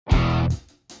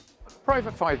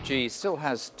Private 5G still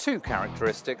has two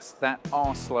characteristics that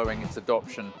are slowing its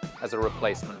adoption as a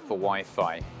replacement for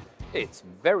Wi-Fi. It's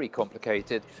very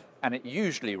complicated and it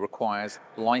usually requires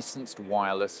licensed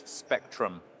wireless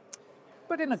spectrum.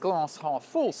 But in a glass half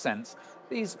full sense,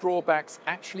 these drawbacks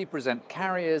actually present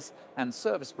carriers and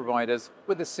service providers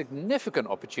with a significant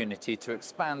opportunity to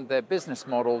expand their business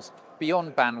models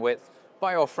beyond bandwidth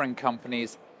by offering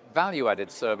companies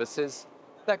value-added services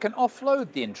that can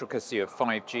offload the intricacy of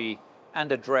 5G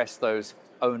and address those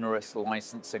onerous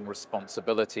licensing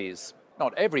responsibilities.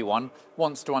 Not everyone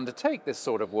wants to undertake this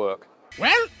sort of work.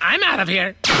 Well, I'm out of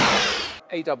here.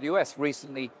 AWS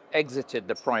recently exited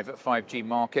the private 5G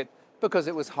market because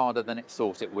it was harder than it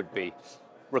thought it would be.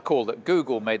 Recall that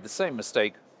Google made the same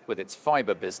mistake with its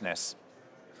fiber business.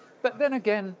 But then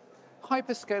again,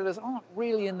 hyperscalers aren't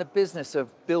really in the business of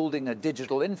building a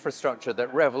digital infrastructure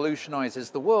that revolutionizes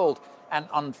the world and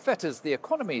unfetters the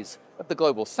economies of the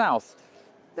global south.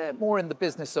 They're more in the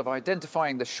business of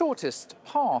identifying the shortest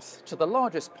path to the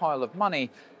largest pile of money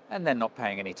and then not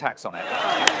paying any tax on it.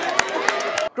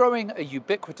 Growing a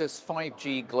ubiquitous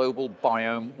 5G global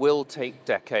biome will take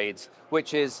decades,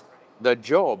 which is the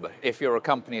job if you're a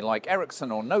company like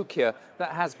Ericsson or Nokia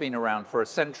that has been around for a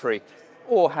century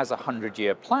or has a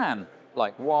 100-year plan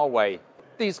like Huawei.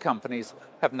 These companies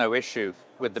have no issue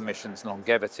with the mission's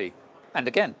longevity. And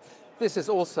again, this is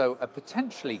also a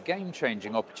potentially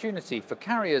game-changing opportunity for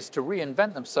carriers to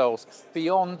reinvent themselves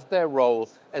beyond their role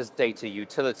as data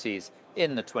utilities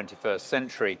in the 21st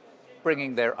century,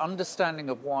 bringing their understanding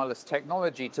of wireless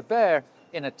technology to bear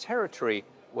in a territory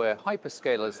where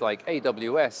hyperscalers like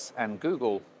AWS and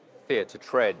Google fear to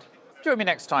tread. Join me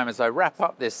next time as I wrap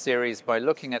up this series by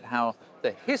looking at how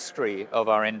the history of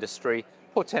our industry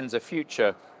portends a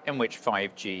future in which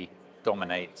 5G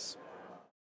dominates.